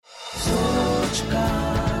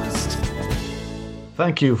Sochcast.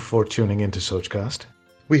 Thank you for tuning into Sochcast.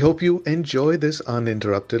 We hope you enjoy this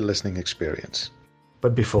uninterrupted listening experience.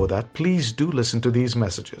 But before that, please do listen to these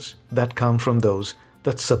messages that come from those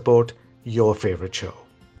that support your favorite show.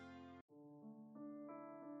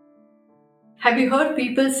 Have you heard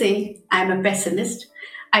people say, I'm a pessimist,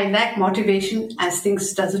 I lack motivation as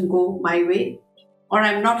things doesn't go my way, or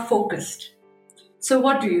I'm not focused? So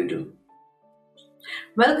what do?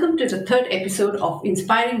 Welcome to the third episode of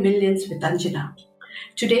Inspiring Millions with Anjana.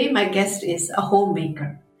 Today my guest is a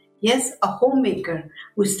homemaker. Yes, a homemaker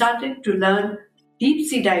who started to learn deep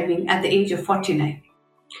sea diving at the age of 49.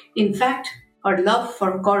 In fact, her love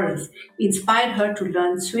for corals inspired her to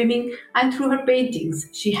learn swimming, and through her paintings,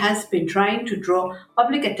 she has been trying to draw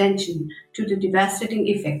public attention to the devastating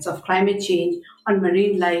effects of climate change on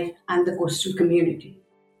marine life and the coastal community.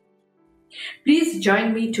 Please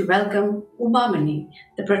join me to welcome Umamani,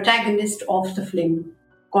 the protagonist of the film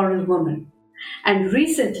Coral Woman. And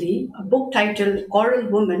recently, a book titled Coral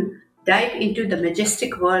Woman dived into the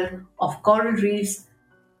majestic world of coral reefs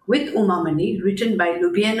with Umamani, written by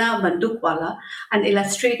Lubiana Bandukwala and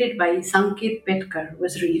illustrated by Sankit Petkar,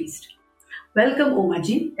 was released. Welcome,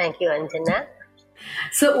 Umaji. Thank you, Anjana.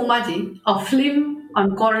 So, Umaji, a film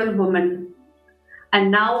on Coral Woman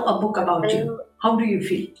and now a book about you. How do you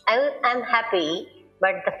feel? I'm happy,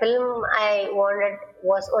 but the film I wanted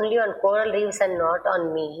was only on coral reefs and not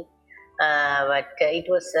on me. But it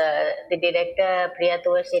was the director Priya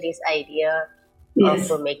Tuvashiri's idea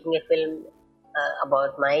of making a film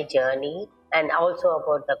about my journey and also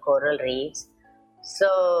about the coral reefs.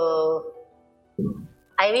 So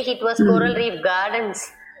I wish it was Coral Reef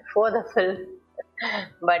Gardens for the film,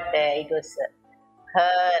 but it was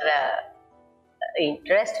her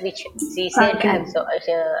interest, which she said, Okay. I'm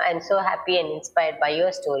so happy and inspired by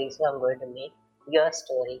your story, so I'm going to make your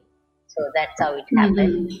story. So that's how it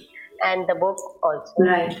happened. And the book also.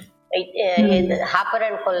 Right. Harper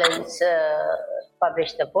and Collins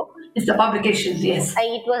published the book. It's the publication, yes.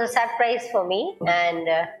 It was a surprise for me, and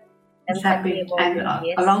I'm happy about and it.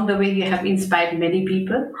 Yes. along the way you have inspired many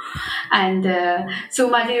people. And so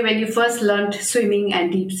Maji, when you first learned swimming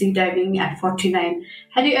and deep sea diving at 49,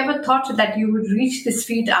 had you ever thought that you would reach this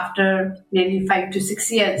feat after nearly 5 to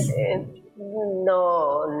 6 years?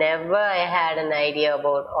 No, never. I had an idea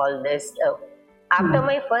about all this. After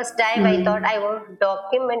my first dive, I thought I would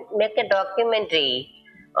make a documentary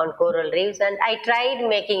on coral reefs, and I tried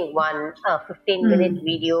making one 15-minute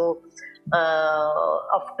video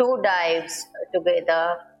of 2 dives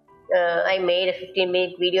together. I made a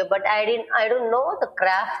 15-minute video, but I don't know the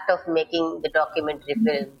craft of making the documentary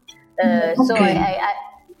film. So I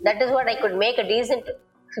that is what I could make, a decent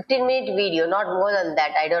 15-minute video, not more than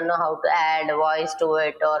that. I don't know how to add a voice to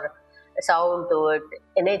it or sound to it,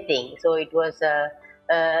 anything. So it was a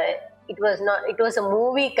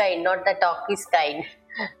movie kind, not the talkies kind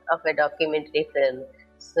of a documentary film.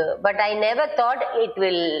 So, but I never thought it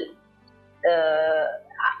will.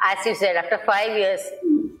 As you said, after 5 years,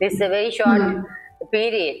 this is a very short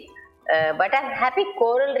period. But I'm happy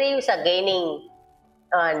coral reefs are gaining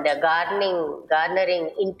and garnering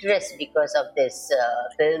interest because of this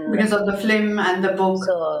film. Because of the film and the book,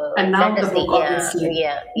 So and now that the is book, obviously.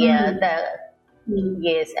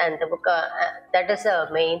 Yes, and the book, that is the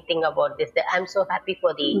main thing about this. I'm so happy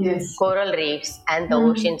for the coral reefs and the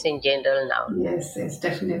oceans in general now. Yes,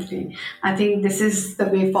 definitely. I think this is the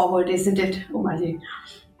way forward, isn't it, Umaji?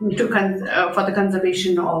 For the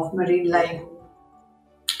conservation of marine life.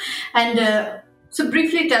 And so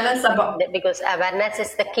briefly tell us about... Because awareness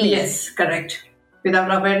is the key. Yes, correct.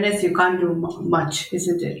 Without awareness, you can't do much,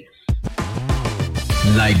 isn't it?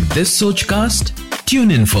 Like this Sochcast?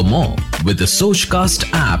 Tune in for more with the Sochcast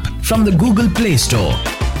app from the Google Play Store.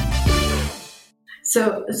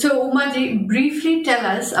 So Umaji, briefly tell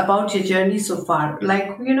us about your journey so far.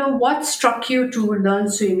 Like, what struck you to learn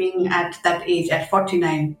swimming at that age, at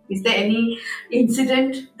 49? Is there any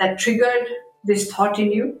incident that triggered this thought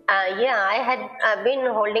in you? I had been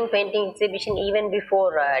holding painting exhibition even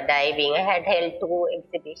before diving. I had held 2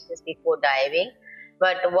 exhibitions before diving.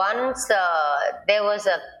 But once there was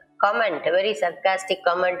a comment, a very sarcastic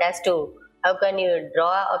comment as to how can you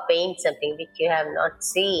draw or paint something which you have not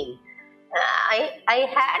seen. I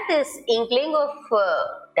had this inkling of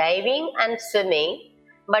diving and swimming,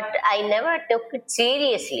 but I never took it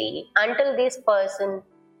seriously until this person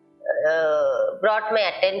brought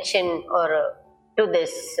my attention to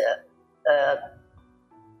this,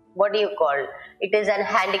 what do you call, it is an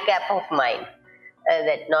handicap of mine.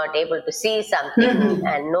 That not able to see something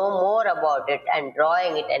and know more about it and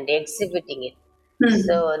drawing it and exhibiting it.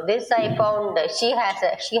 So this I found she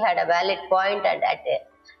had a valid point, and at a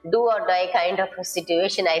do or die kind of a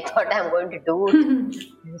situation, I thought I'm going to do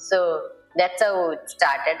it. So that's how it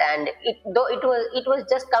started, and though it was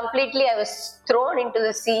just completely, I was thrown into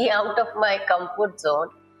the sea out of my comfort zone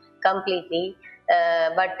completely.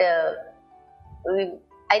 But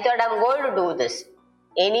I thought I'm going to do this.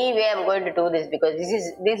 Anyway, I'm going to do this because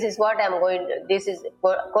this is what I'm going to. This is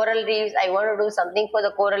coral reefs. I want to do something for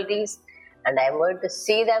the coral reefs, and I'm going to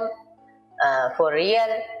see them for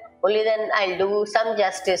real. Only then I'll do some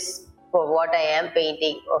justice for what I am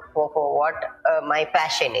painting or for what my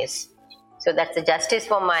passion is. So that's the justice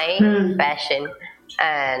for my passion,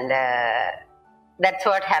 and that's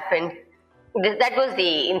what happened. That was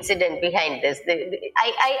the incident behind this.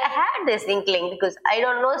 I had this inkling because I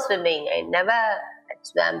don't know swimming. I never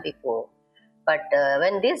swam before. But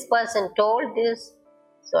when this person told this,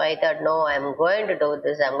 so I thought, no, I'm going to do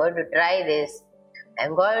this. I'm going to try this.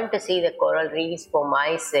 I'm going to see the coral reefs for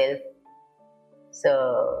myself.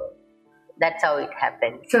 So that's how it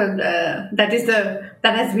happened. So that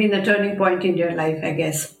has been the turning point in your life, I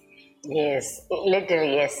guess. Yes,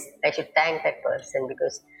 literally, yes. I should thank that person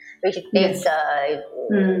because we should take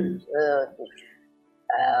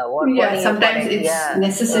sometimes it's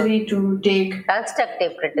necessary to take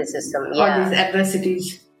constructive criticism. All these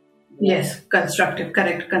adversities. Yes, constructive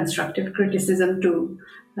criticism to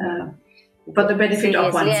for the benefit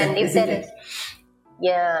of oneself. And if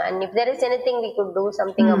there is anything we could do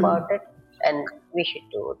something about it, and we should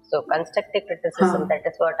do it. So constructive criticism, that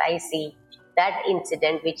is what I see. That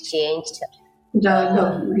incident which changed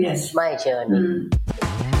my journey.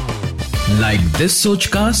 Like this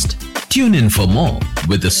Sochcast? Tune in for more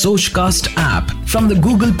with the Sochcast app from the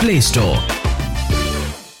Google Play Store.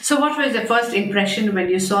 So what was the first impression when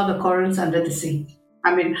you saw the corals under the sea?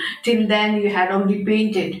 I mean, till then you had only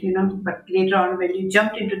painted, but later on when you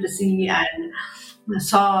jumped into the sea and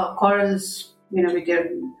saw corals, with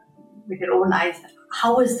your own eyes,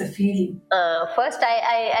 how was the feeling? First,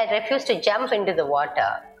 I refused to jump into the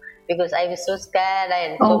water because I was so scared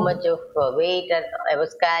and so much of weight that I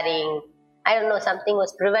was carrying. I don't know, something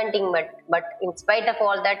was preventing, but in spite of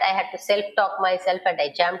all that, I had to self-talk myself and I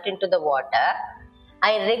jumped into the water.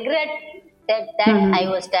 I regret that I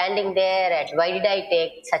was standing there and why did I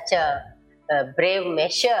take such a brave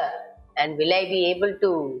measure, and will I be able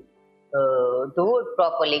to do it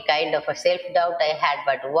properly, kind of a self-doubt I had.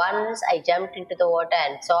 But once I jumped into the water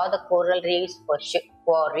and saw the coral reefs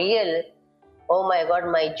for real, oh my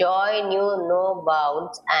God, my joy knew no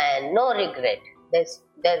bounds and no regret.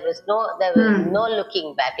 There was no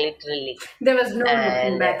looking back, literally. There was no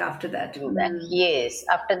looking back after that. Yes,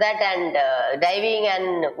 after that, and diving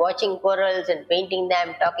and watching corals and painting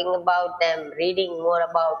them, talking about them, reading more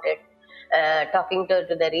about it, talking to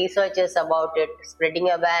the researchers about it, spreading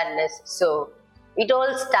awareness. So it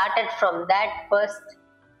all started from that first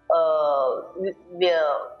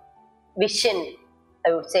vision,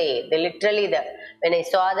 I would say. When I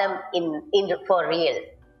saw them in for real.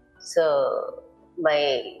 So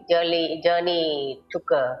my journey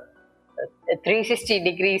took a 360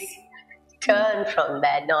 degrees turn from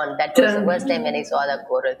that on. That was the first time when I saw the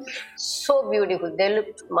corals. So beautiful. They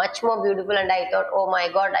looked much more beautiful, and I thought, oh my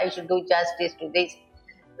God, I should do justice to this.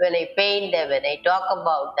 When I paint them, when I talk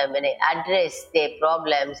about them, when I address their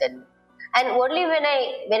problems, and only when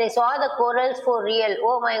I saw the corals for real,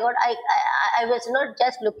 oh my God, I was not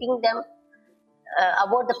just looking them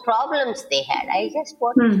about the problems they had. I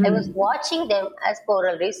was watching them as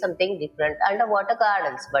coral reefs, something different, underwater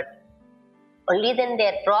gardens, but only then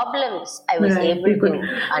their problems I was able to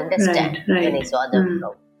understand when I saw them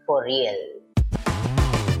for real.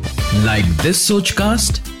 Like this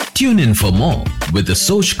Sochcast? Tune in for more with the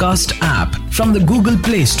Sochcast app from the Google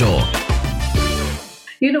Play Store.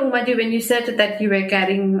 Umaji, when you said that you were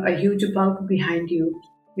carrying a huge bulk behind you,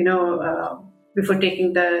 before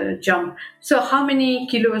taking the jump. So how many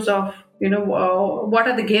kilos of, what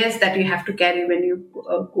are the gears that you have to carry when you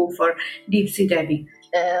go for deep sea diving?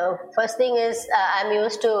 First thing is, I'm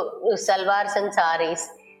used to salwars and saris.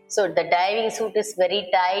 So the diving suit is very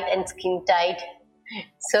tight and skin tight.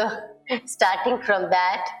 So starting from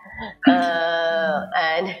that,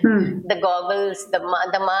 and the goggles, the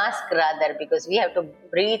mask rather, because we have to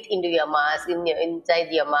breathe into your mask,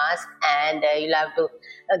 inside your mask, and you'll have to,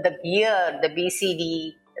 the gear, the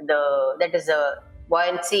BCD, that is a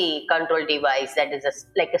buoyancy control device, that is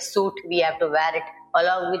like a suit, we have to wear it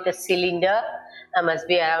along with the cylinder. Must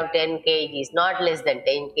be around 10 kgs, not less than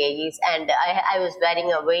 10 kgs, and I was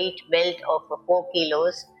wearing a weight belt of 4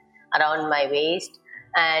 kilos around my waist.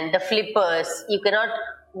 And the flippers, you cannot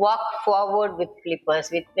walk forward with flippers.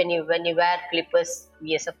 With when you wear flippers,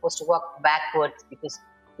 we are supposed to walk backwards because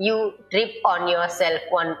you trip on yourself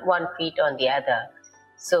one feet on the other.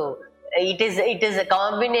 So it is a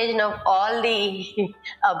combination of all the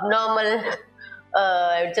abnormal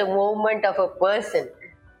it's a movement of a person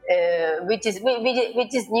which is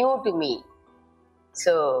new to me.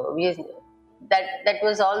 So that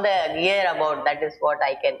was all the gear about. That is what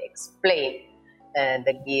I can explain.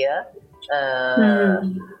 The gear.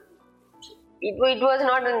 It was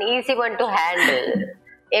not an easy one to handle.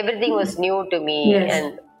 Everything was new to me, Yes.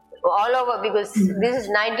 and all over because this is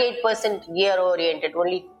 98% gear oriented.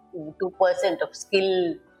 Only 2% of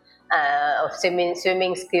skill of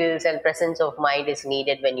swimming skills and presence of mind is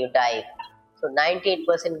needed when you dive. So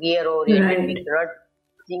 98% gear oriented. Right.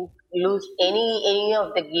 We cannot lose any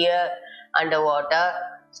of the gear underwater.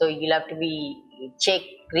 So you'll have to be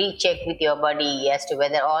recheck with your body as to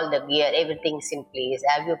whether all the gear, everything's in place.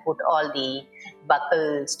 Have you put all the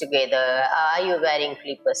buckles together? Are you wearing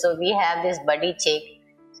flippers? So we have this body check.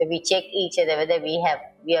 So we check each other whether we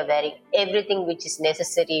are wearing everything which is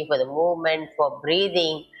necessary for the movement, for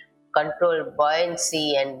breathing, control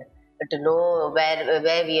buoyancy, and to know where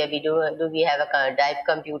do we have a dive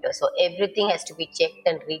computer. So everything has to be checked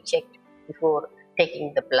and rechecked before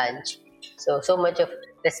taking the plunge. So much of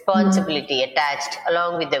responsibility attached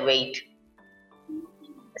along with the weight.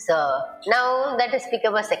 So now that has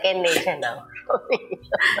become a second nature now.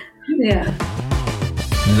 Yeah.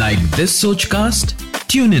 Like this Sochcast?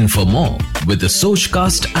 Tune in for more with the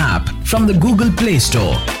Sochcast app from the Google Play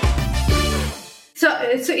Store.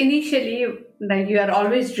 So initially, like you are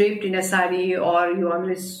always draped in a sari, or you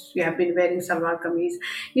have been wearing salwar kameez.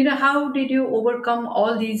 How did you overcome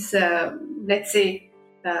all these, let's say,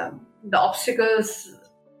 the obstacles,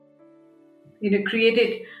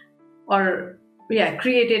 created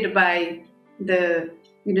by the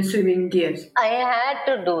swimming gears? I had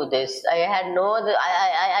to do this.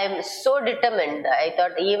 I'm so determined. I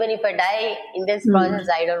thought even if I die in this process,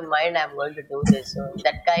 I don't mind. I'm going to do this. So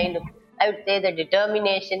that kind of, I would say, the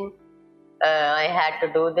determination. I had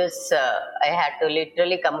to do this. I had to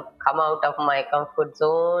literally come out of my comfort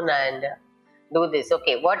zone and do this.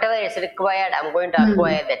 Okay, whatever is required, I'm going to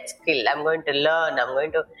acquire that skill. I'm going to learn. I'm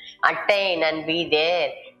going to attain and be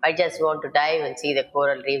there. I just want to dive and see the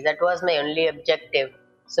coral reefs. That was my only objective.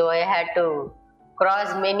 So I had to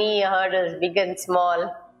cross many hurdles, big and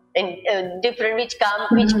small, and different, which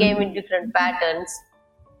came in different patterns,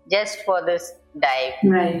 just for this dive.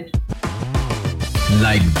 Right.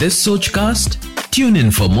 Like this Sochcast? Tune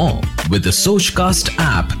in for more with the Sochcast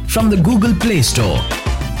app from the Google Play Store.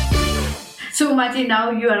 So, Mati,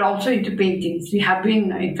 now you are also into paintings. You have been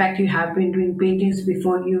doing paintings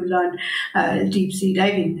before you learned deep sea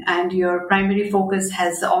diving, and your primary focus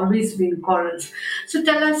has always been corals. So,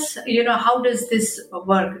 tell us, how does this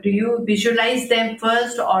work? Do you visualize them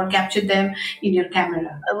first or capture them in your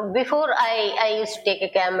camera? Before I used to take a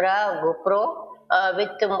camera, GoPro,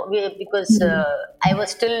 because I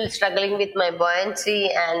was still struggling with my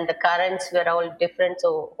buoyancy and the currents were all different.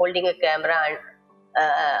 So holding a camera, and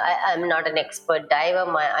I'm not an expert diver,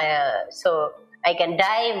 so I can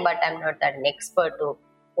dive, but I'm not an expert to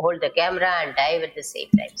hold the camera and dive at the same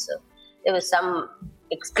time. So there was some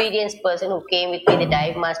experienced person who came with me, the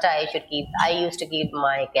dive master. I used to give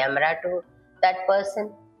my camera to that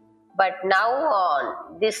person. But now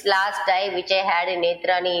on this last dive which I had in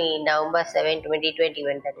Netrani, November 7, 2020,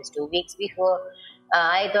 when that is 2 weeks before,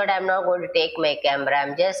 I thought I'm not going to take my camera.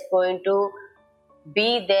 I'm just going to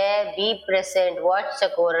be there, be present, watch the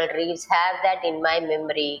coral reefs, have that in my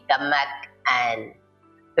memory, come back and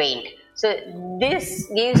paint. So this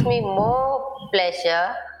gives me more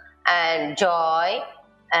pleasure and joy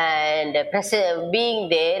and being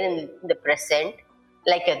there in the present,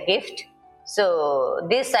 like a gift. So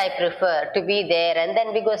this I prefer, to be there. And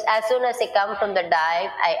then because as soon as I come from the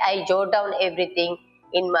dive, I jot down everything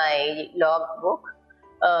in my logbook.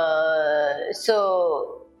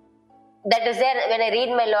 So that is there. When I read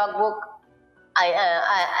my logbook,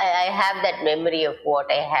 I have that memory of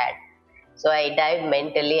what I had. So I dive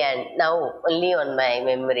mentally, and now only on my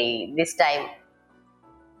memory. This time,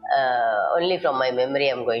 only from my memory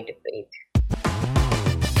I'm going to paint.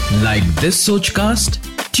 Like this Sochcast?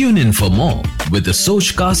 Tune in for more with the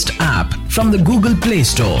Sochcast app from the Google Play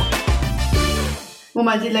Store.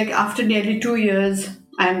 Umaji, like after nearly 2 years,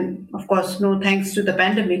 and of course, no thanks to the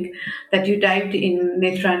pandemic, that you dived in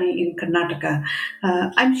Netrani in Karnataka,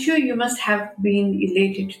 I'm sure you must have been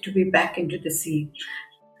elated to be back into the sea.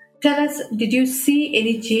 Tell us, did you see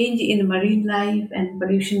any change in marine life and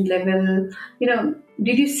pollution level?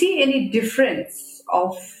 Did you see any difference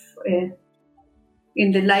of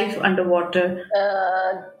in the life underwater?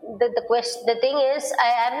 The thing is, I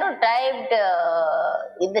have not dived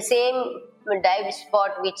in the same dive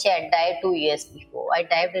spot which I had dived 2 years before. I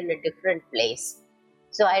dived in a different place,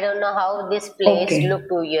 so I don't know how this place Okay. looked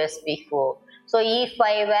 2 years before. So if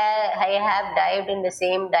I have dived in the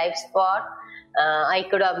same dive spot, I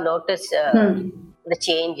could have noticed the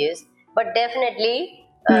changes. But definitely,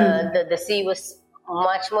 the sea was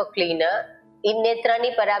much more cleaner. In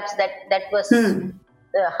Netrani, perhaps that was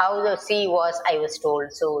how the sea was. I was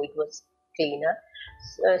told, so it was cleaner.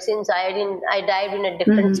 Since I dived in a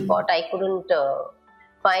different spot, I couldn't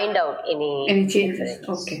find out any Any changes?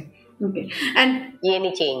 difference, Okay. Okay. And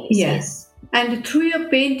any changes. yeah. Yes. And through your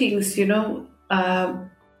paintings,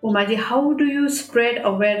 Umaji, how do you spread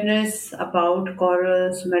awareness about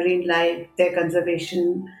corals, marine life, their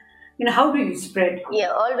conservation? How do you spread? Yeah,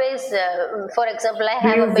 always. For example, I Do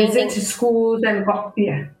have you a painting. visit schools and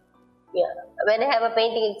yeah? Yeah, when I have a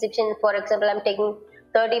painting exhibition, for example, I'm taking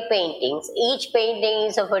 30 paintings. Each painting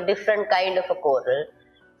is of a different kind of a coral.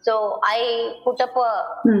 So I put up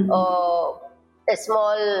a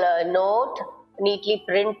small note, neatly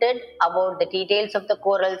printed, about the details of the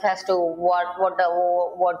corals as to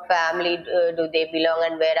what family do they belong,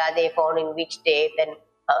 and where are they found, in which depth,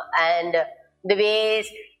 and the ways,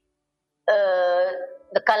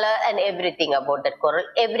 the color, and everything about that coral.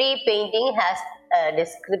 Every painting has a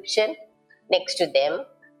description next to them.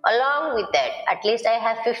 Along with that, at least I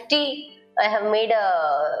have 50. I have made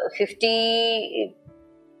a 50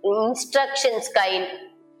 instructions kind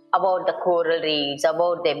about the coral reefs,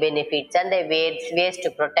 about their benefits and their ways to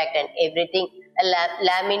protect and everything.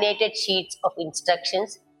 Laminated sheets of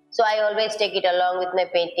instructions. So I always take it along with my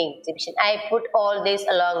painting exhibition. I put all this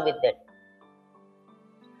along with it.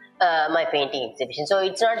 My painting exhibition. So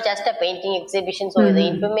it's not just a painting exhibition. So the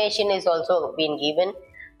information is also being given,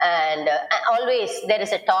 and always there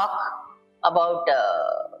is a talk about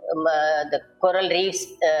the coral reefs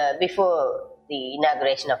before the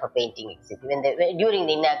inauguration of a painting exhibition. During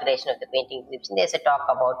the inauguration of the painting exhibition, there's a talk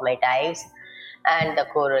about my dives and the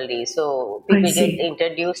coral reefs. So people get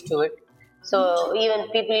introduced to it. So even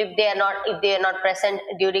people, if they are not present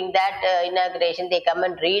during that inauguration, they come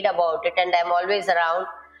and read about it, and I'm always around.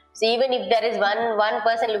 So even if there is one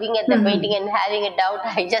person looking at the painting and having a doubt,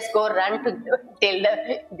 I just go run to tell them,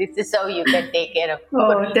 this is how you can take care of it.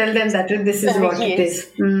 Oh, tell them that this is what it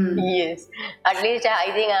is. Yes. At least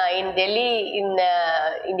I think in Delhi, in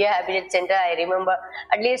India Habitat Center, I remember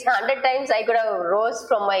at least 100 times I could have rose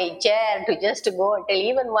from my chair to just go and tell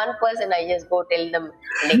even one person. I just go tell them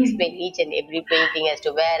and explain each and every painting as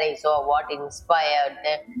to where I saw, what inspired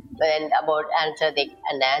them, and about answer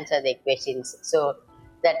their questions. So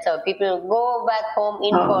that's how people go back home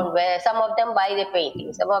informed. Where some of them buy the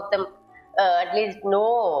painting, some of them at least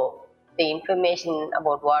know the information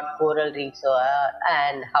about what coral reefs are,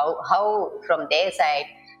 and how from their side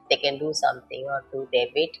they can do something or do their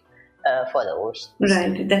bit for the ocean.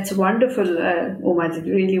 Right, that's wonderful, Umaji,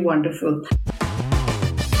 really wonderful.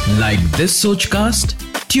 Like this Sochcast?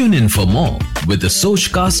 Tune in for more with the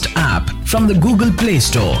Sochcast app from the Google Play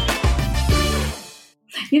Store.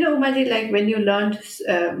 Umaji, like when you learned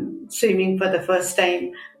swimming for the first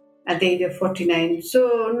time at the age of 49.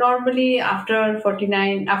 So normally after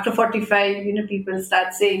 49, after 45, people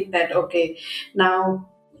start saying that, okay, now,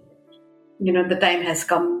 the time has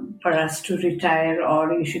come for us to retire,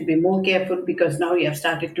 or you should be more careful because now you have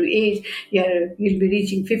started to age. You'll be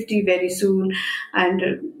reaching 50 very soon.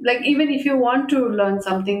 And like, even if you want to learn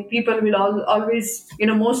something, people will always,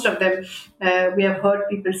 most of them, we have heard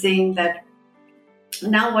people saying that,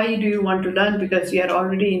 now why do you want to learn, because you are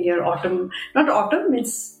already in your autumn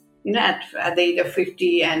means at the age of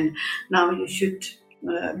 50, and now you should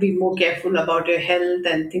be more careful about your health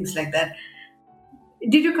and things like that.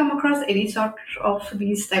 Did you come across any sort of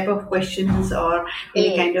these type of questions or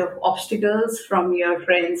any kind of obstacles from your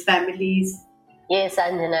friends, families? Yes,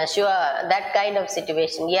 Anjana, sure. That kind of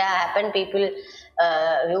situation, happened. People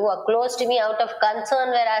who are close to me out of concern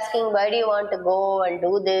were asking, why do you want to go and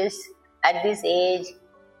do this at this age?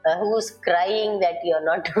 Who's crying that you're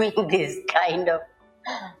not doing this kind of...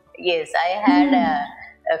 Yes, I had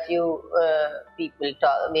a few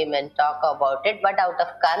women talk about it, but out of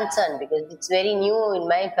concern, because it's very new in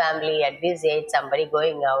my family at this age, somebody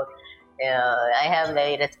going out. I have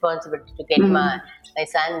a responsibility to get my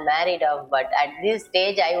son married off, but at this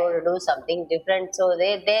stage I want to do something different. So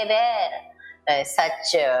they were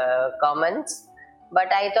such comments. But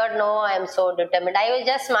I thought, no, I am so determined. I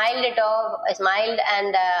just smiled it off. I smiled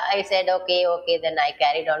and I said, okay. Then I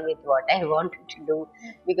carried on with what I wanted to do.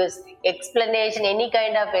 Because explanation, any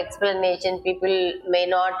kind of explanation, people may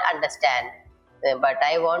not understand. but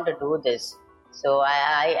I want to do this. So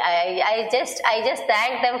I just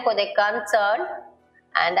thanked them for their concern,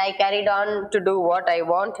 and I carried on to do what I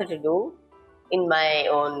wanted to do in my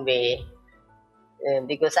own way,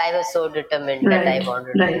 because I was so determined that I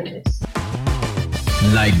wanted to do this.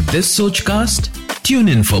 Like this Sochcast? Tune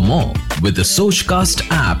in for more with the Sochcast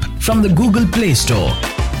app from the Google Play Store.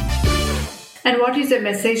 And what is a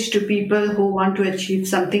message to people who want to achieve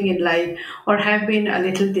something in life or have been a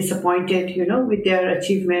little disappointed, with their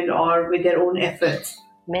achievement or with their own efforts?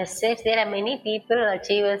 Message, there are many people,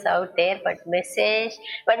 achievers out there, but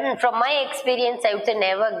from my experience, I would say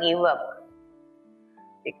never give up.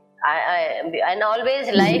 And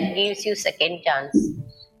always life gives you second chance.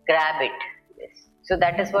 Grab it. So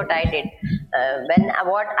that is what I did.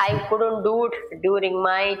 What I couldn't do during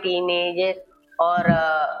my teenager or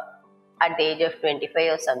at the age of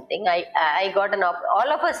 25 or something, I got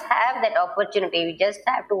all of us have that opportunity. We just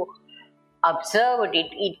have to observe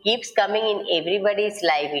it. It keeps coming in everybody's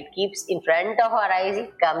life. It keeps in front of our eyes.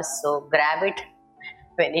 It comes. So grab it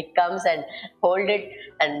when it comes and hold it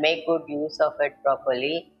and make good use of it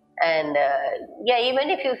properly. And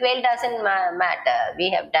even if you fail, doesn't matter.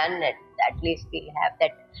 We have done it. At least we have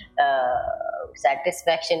that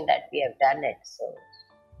satisfaction that we have done it. So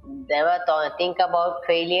never think about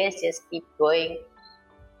failures. Just keep going.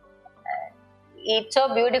 It's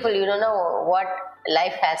so beautiful. You don't know what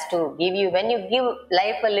life has to give you. When you give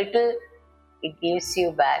life a little, it gives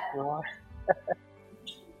you back more.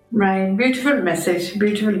 Right. Beautiful message,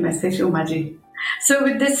 Umaji. So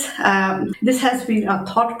with this, this has been a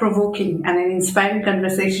thought-provoking and an inspiring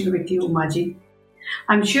conversation with you, Umaji.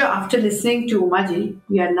 I'm sure after listening to Umaji,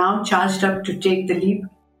 you are now charged up to take the leap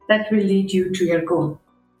that will lead you to your goal.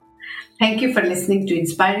 Thank you for listening to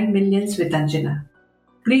Inspiring Millions with Anjana.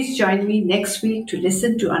 Please join me next week to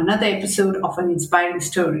listen to another episode of an inspiring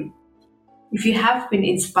story. If you have been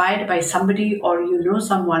inspired by somebody or you know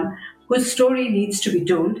someone whose story needs to be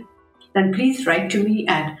told, then please write to me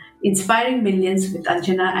at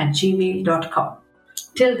inspiringmillionswithanjana@gmail.com.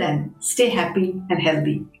 Till then, stay happy and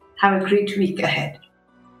healthy. Have a great week ahead.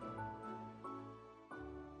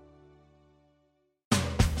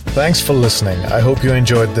 Thanks for listening. I hope you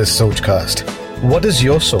enjoyed this Sochcast. What is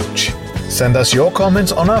your Soch? Send us your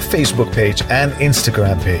comments on our Facebook page and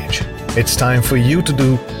Instagram page. It's time for you to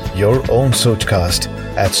do your own Sochcast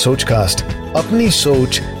at Sochcast. Apni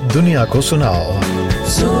Soch Duniya ko sunao.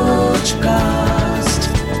 Sochcast.